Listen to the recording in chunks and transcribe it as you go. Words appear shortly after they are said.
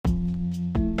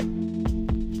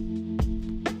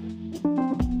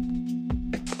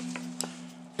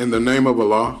In the name of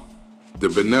Allah, the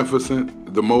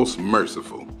Beneficent, the Most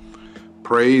Merciful.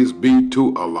 Praise be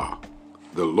to Allah,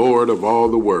 the Lord of all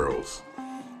the worlds,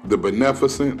 the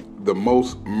Beneficent, the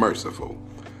Most Merciful,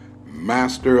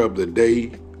 Master of the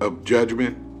Day of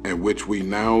Judgment in which we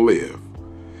now live.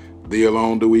 Thee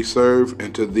alone do we serve,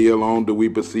 and to Thee alone do we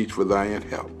beseech for Thine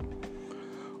help.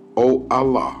 O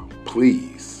Allah,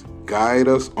 please guide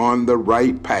us on the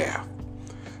right path,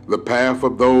 the path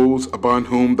of those upon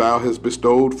whom Thou hast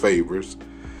bestowed favors,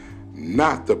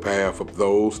 not the path of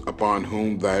those upon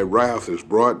whom Thy wrath is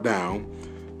brought down,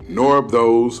 nor of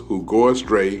those who go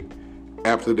astray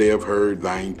after they have heard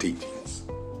Thine teachings.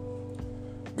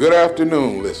 Good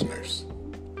afternoon, listeners.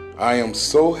 I am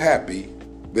so happy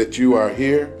that you are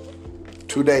here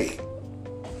today.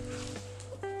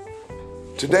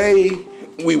 Today,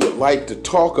 we would like to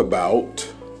talk about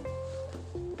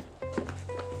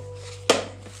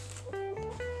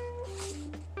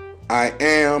I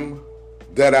am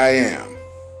that I am,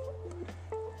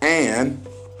 and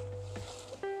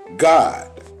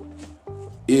God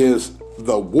is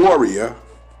the warrior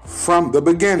from the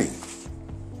beginning.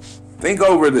 Think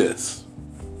over this.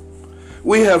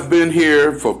 We have been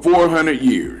here for 400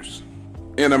 years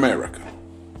in America,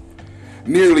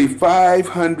 nearly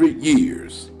 500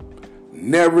 years,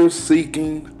 never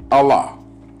seeking Allah.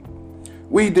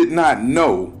 We did not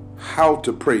know how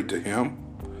to pray to Him,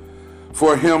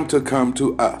 for Him to come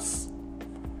to us.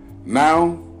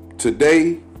 Now,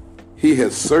 today, He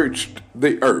has searched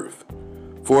the earth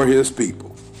for His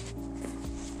people.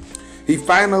 He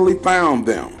finally found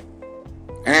them,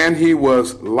 and He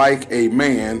was like a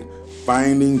man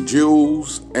finding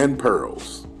jewels and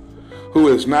pearls, who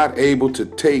is not able to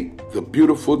take the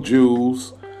beautiful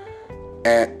jewels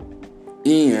at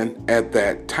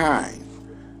that time,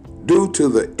 due to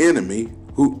the enemy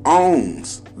who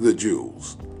owns the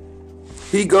jewels.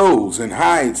 He goes and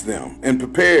hides them and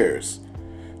prepares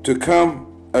to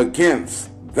come against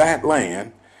that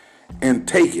land and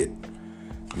take it.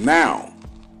 Now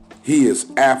he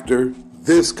is after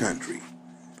this country.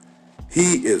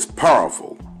 He is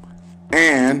powerful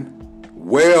and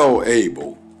well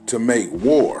able to make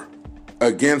war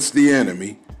against the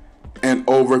enemy and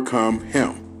overcome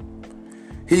him.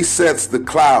 He sets the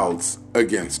clouds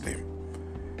against him.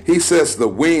 He sets the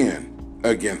wind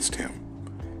against him.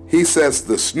 He sets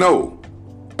the snow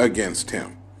against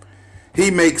him.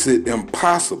 He makes it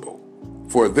impossible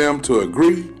for them to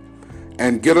agree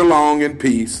and get along in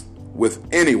peace with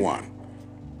anyone.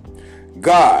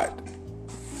 God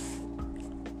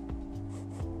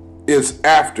is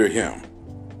after him.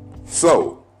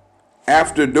 So,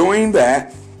 after doing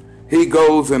that, he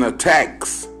goes and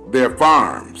attacks their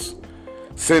farms,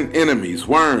 send enemies,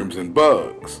 worms and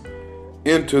bugs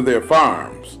into their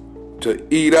farms to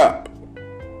eat up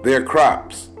their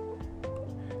crops.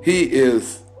 He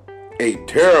is a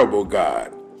terrible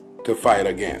God to fight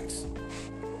against.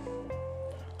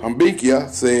 Habakkuk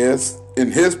says in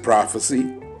his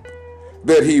prophecy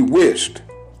that he wished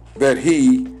that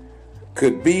he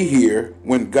could be here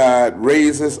when God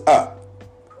raises up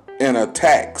and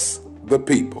attacks the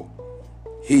people.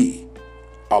 He,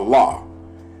 Allah,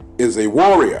 is a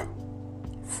warrior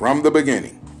from the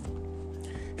beginning.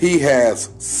 He has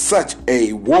such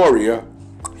a warrior.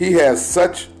 He has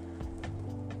such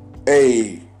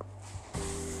a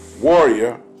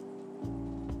warrior.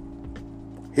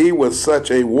 He was such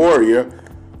a warrior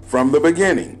from the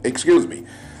beginning,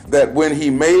 that when he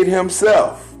made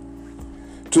himself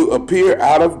to appear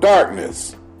out of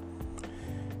darkness,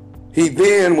 he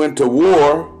then went to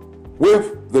war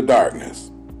with the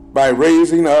darkness by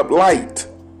raising up light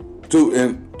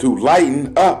to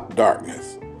lighten up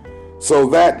darkness, so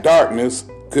that darkness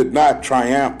could not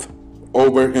triumph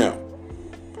over him.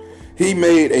 He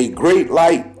made a great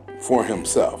light for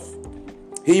himself.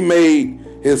 He made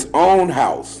his own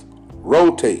house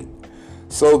rotate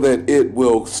so that it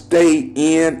will stay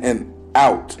in and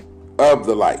out of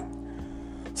the light,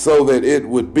 so that it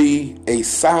would be a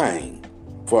sign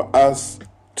for us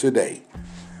today.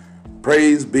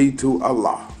 Praise be to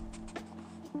Allah.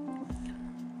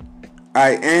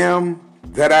 I am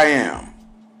that I am.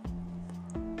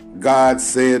 God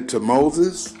said to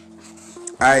Moses,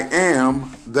 I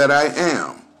am that I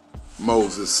am.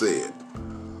 Moses said,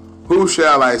 who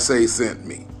shall I say sent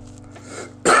me?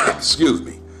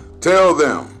 Tell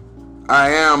them,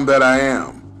 I am that I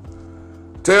am.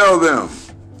 Tell them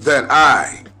that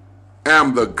I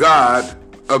am the God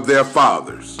of their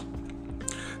fathers.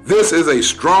 This is a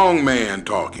strong man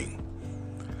talking.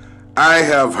 I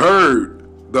have heard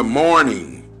the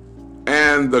mourning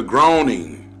and the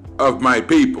groaning of my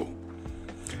people.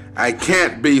 I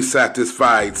can't be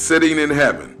satisfied sitting in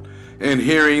heaven in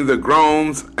hearing the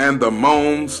groans and the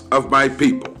moans of my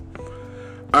people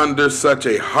under such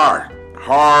a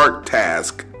hard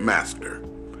task, master.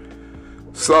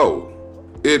 So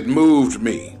it moved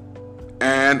me,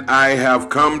 and I have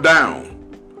come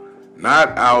down,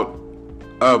 not out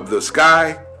of the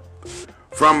sky,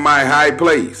 from my high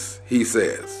place, he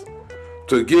says,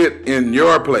 to get in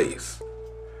your place,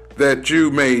 that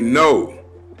you may know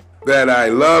that I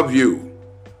love you.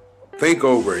 Think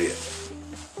over it.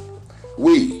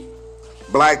 We,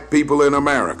 black people in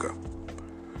America,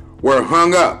 were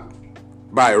hung up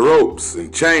by ropes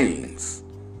and chains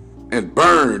and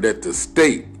burned at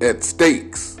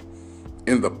stakes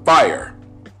in the fire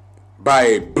by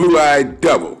a blue-eyed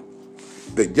devil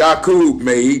that Yaqub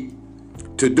made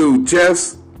to do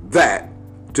just that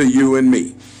to you and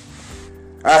me.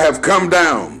 I have come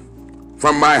down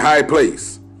from my high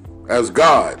place as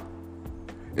God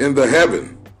in the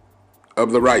heaven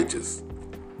of the righteous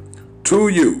to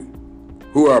you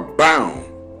who are bound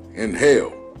in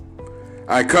hell.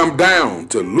 I come down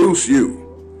to loose you.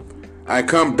 I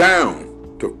come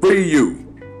down to free you.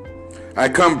 I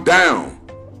come down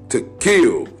to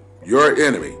kill your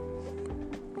enemy.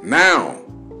 Now,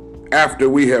 after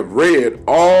we have read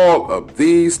all of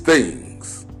these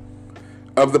things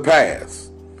of the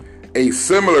past, a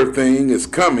similar thing is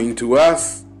coming to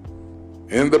us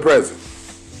in the present.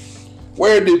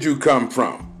 Where did you come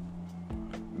from?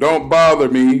 Don't bother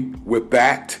me with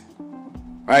that.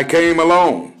 I came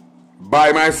alone,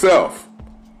 by myself.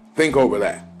 Think over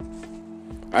that.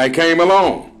 I came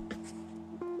alone,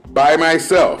 by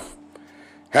myself,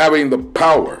 having the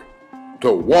power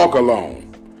to walk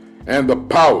alone and the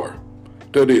power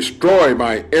to destroy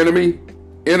my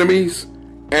enemies,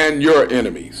 and your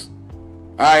enemies.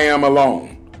 I am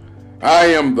alone. I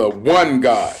am the one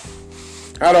God.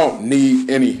 I don't need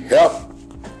any help.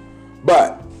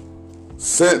 But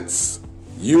since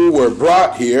you were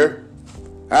brought here,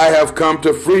 I have come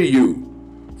to free you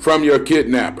from your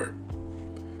kidnapper.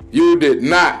 You did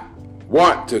not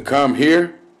want to come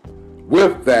here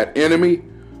with that enemy,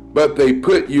 but they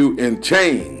put you in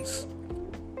chains.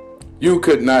 You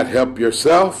could not help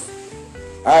yourself.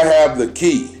 I have the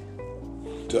key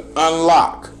to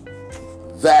unlock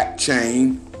that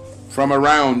chain from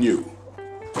around you.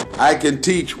 I can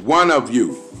teach one of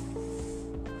you.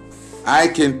 I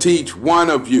can teach one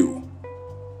of you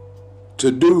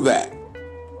to do that.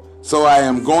 So I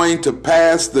am going to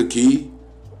pass the key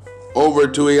over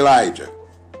to Elijah.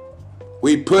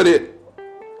 We put it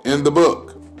in the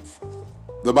book,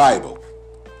 the Bible,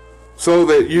 so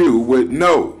that you would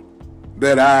know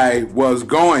that I was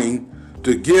going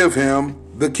to give him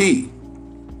the key.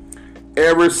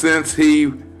 Ever since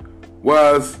he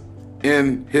was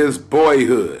in his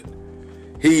boyhood,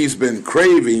 he's been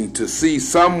craving to see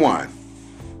someone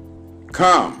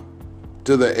come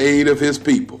to the aid of his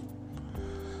people.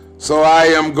 So I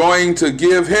am going to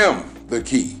give him the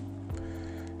key,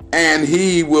 and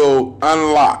he will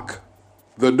unlock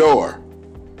the door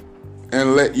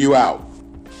and let you out.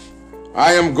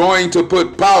 I am going to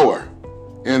put power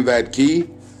in that key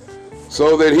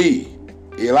so that he,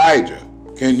 Elijah,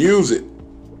 can use it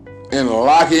in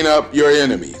locking up your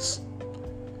enemies.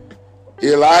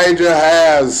 Elijah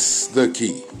has the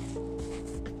key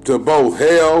to both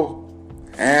hell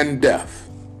and death.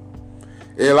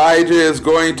 Elijah is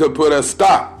going to put a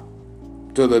stop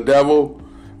to the devil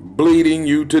bleeding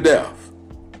you to death.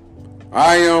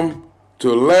 I am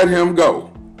to let him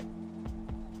go.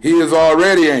 He is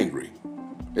already angry.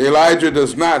 Elijah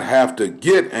does not have to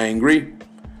get angry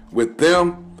with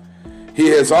them. He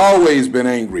has always been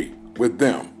angry with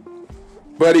them,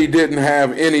 but he didn't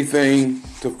have anything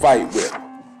to fight with.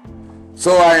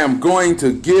 So I am going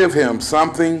to give him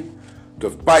something to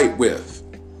fight with,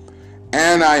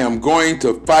 and I am going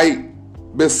to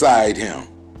fight beside him.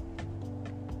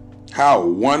 How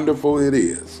wonderful it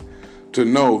is to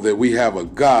know that we have a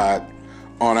God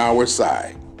on our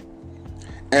side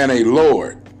and a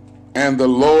Lord. And the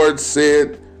Lord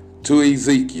said to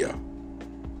Ezekiel,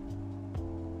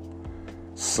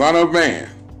 Son of man,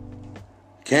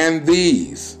 can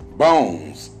these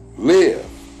bones live?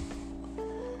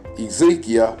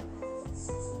 Ezekiel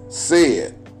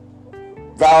said,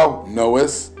 Thou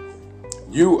knowest,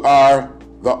 you are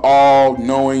the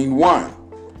all-knowing one.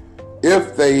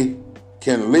 If they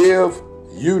can live,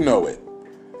 you know it.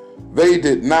 They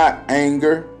did not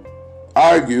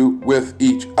argue with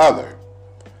each other.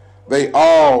 They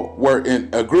all were in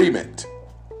agreement.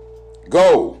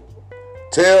 Go,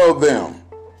 tell them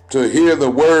to hear the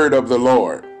word of the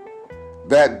Lord.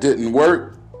 That didn't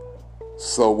work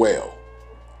so well.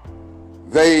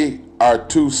 They are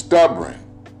too stubborn.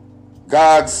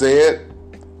 God said,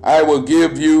 I will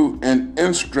give you an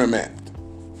instrument.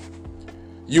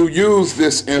 You use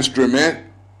this instrument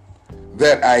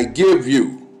that I give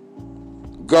you.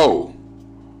 Go,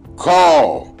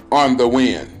 call on the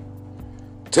wind.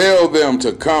 Tell them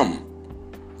to come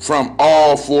from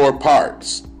all four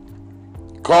parts.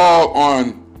 Call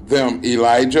on them,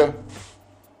 Elijah.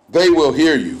 They will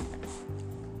hear you.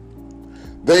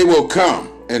 They will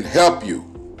come and help you.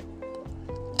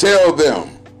 Tell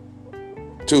them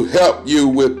to help you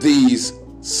with these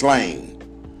slain.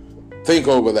 Think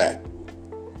over that.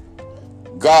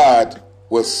 God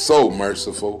was so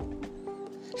merciful.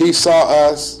 He saw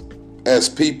us as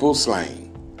people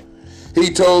slain. He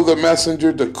told the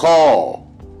messenger to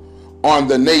call on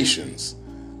the nations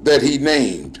that he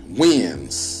named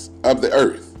winds of the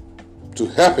earth to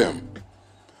help him.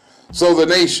 So the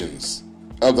nations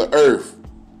of the earth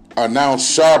are now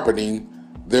sharpening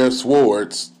their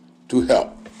swords to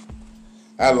help.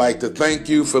 I'd like to thank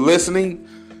you for listening,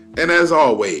 and as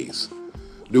always,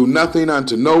 do nothing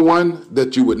unto no one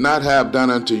that you would not have done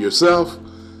unto yourself.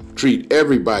 Treat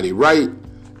everybody right,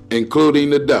 including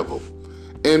the devil.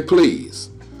 And please,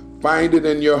 find it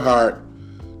in your heart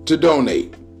to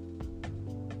donate.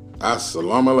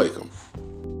 Assalamu alaikum.